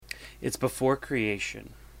It's before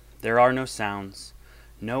creation. There are no sounds,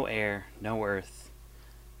 no air, no earth.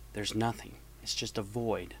 There's nothing. It's just a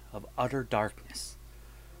void of utter darkness.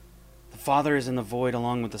 The Father is in the void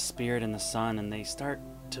along with the Spirit and the Son, and they start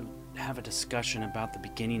to have a discussion about the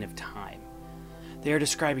beginning of time. They are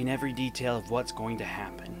describing every detail of what's going to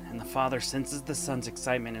happen, and the Father senses the Son's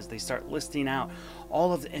excitement as they start listing out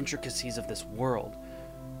all of the intricacies of this world.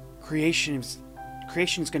 Creation is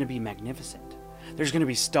going to be magnificent. There's going to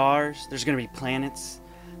be stars, there's going to be planets,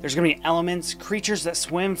 there's going to be elements, creatures that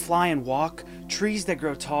swim, fly, and walk, trees that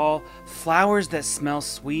grow tall, flowers that smell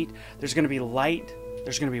sweet. There's going to be light,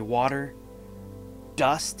 there's going to be water,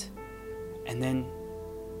 dust, and then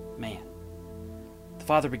man. The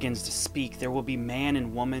Father begins to speak. There will be man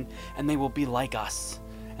and woman, and they will be like us.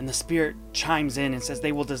 And the Spirit chimes in and says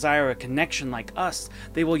they will desire a connection like us.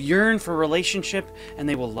 They will yearn for relationship, and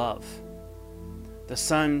they will love. The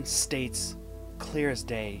Son states, clear as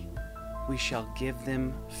day, we shall give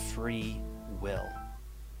them free will.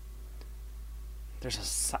 There's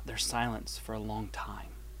silence for a long time.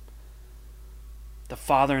 The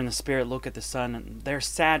Father and the Spirit look at the Son, and they're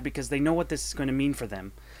sad because they know what this is going to mean for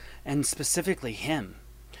them, and specifically Him.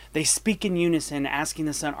 They speak in unison, asking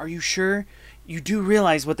the Son, are you sure you do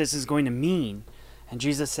realize what this is going to mean? And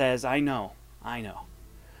Jesus says, I know.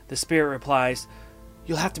 The Spirit replies,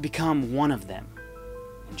 you'll have to become one of them.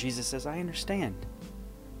 And Jesus says, I understand.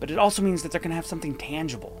 But it also means that they're going to have something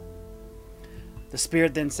tangible. The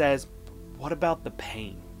Spirit then says, what about the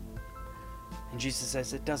pain? And Jesus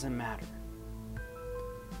says, it doesn't matter.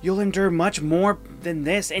 You'll endure much more than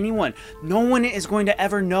this. No one is going to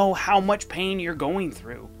ever know how much pain you're going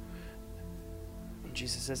through. And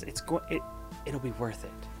Jesus says, it'll be worth it.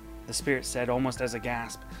 The Spirit said, almost as a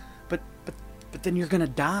gasp, but then you're going to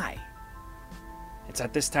die. It's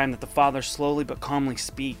at this time that the Father slowly but calmly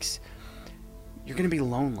speaks. You're going to be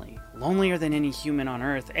lonely, lonelier than any human on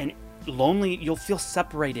earth, and lonely, you'll feel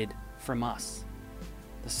separated from us.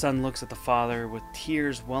 The Son looks at the Father with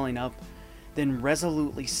tears welling up, then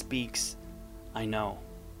resolutely speaks, I know,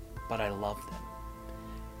 but I love them.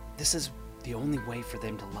 This is the only way for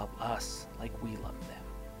them to love us like we love them.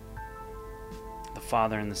 The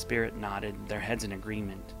Father and the Spirit nodded, their heads in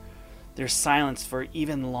agreement. There's silence for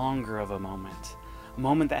even longer of a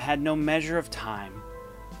moment that had no measure of time.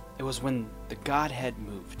 It was when the Godhead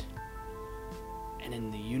moved, and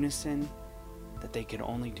in the unison that they could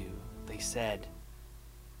only do, they said,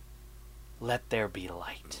 let there be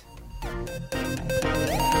light.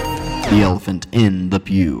 The Elephant in the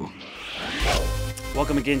Pew.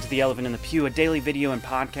 Welcome again to The Elephant in the Pew, a daily video and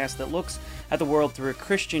podcast that looks at the world through a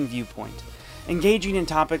Christian viewpoint, engaging in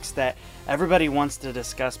topics that everybody wants to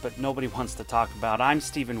discuss but nobody wants to talk about. I'm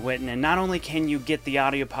Stephen Witten, and not only can you get the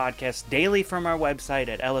audio podcast daily from our website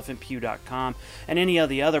at elephantpew.com and any of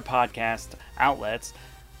the other podcast outlets,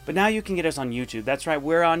 but now you can get us on YouTube. That's right,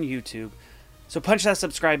 we're on YouTube. So punch that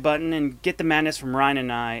subscribe button and get the madness from Ryan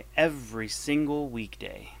and I every single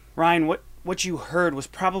weekday. Ryan, what you heard was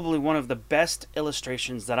probably one of the best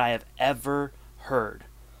illustrations that I have ever heard.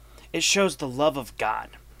 It shows the love of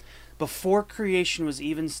God. Before creation was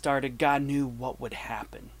even started, God knew what would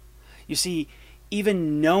happen. You see,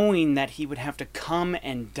 even knowing that He would have to come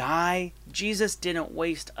and die, Jesus didn't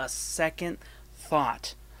waste a second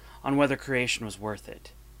thought on whether creation was worth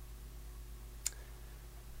it.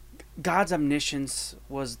 God's omniscience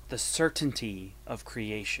was the certainty of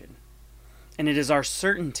creation, and it is our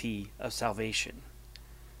certainty of salvation.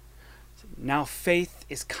 Now faith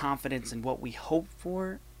is confidence in what we hope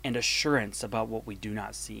for and assurance about what we do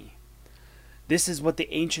not see. This is what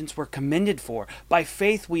the ancients were commended for. By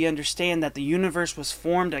faith we understand that the universe was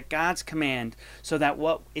formed at God's command, so that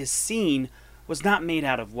what is seen was not made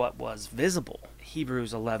out of what was visible.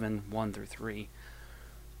 Hebrews 11:1-3.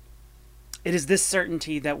 It is this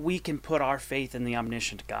certainty that we can put our faith in the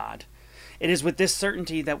omniscient God. It is with this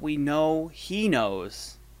certainty that we know He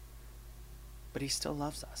knows, but He still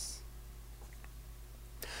loves us.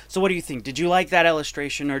 So what do you think? Did you like that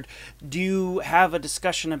illustration, or do you have a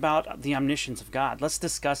discussion about the omniscience of God? Let's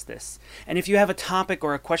discuss this. And if you have a topic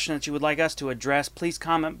or a question that you would like us to address, please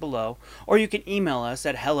comment below, or you can email us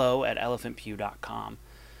at hello@elephantpew.com.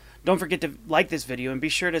 Don't forget to like this video and be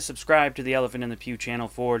sure to subscribe to the Elephant in the Pew channel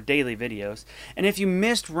for daily videos. And if you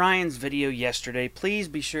missed Ryan's video yesterday, please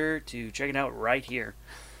be sure to check it out right here.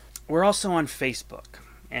 We're also on Facebook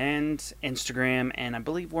and Instagram, and I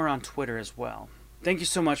believe we're on Twitter as well. Thank you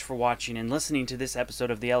so much for watching and listening to this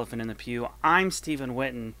episode of The Elephant in the Pew. I'm Stephen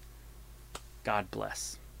Witten. God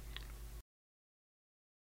bless.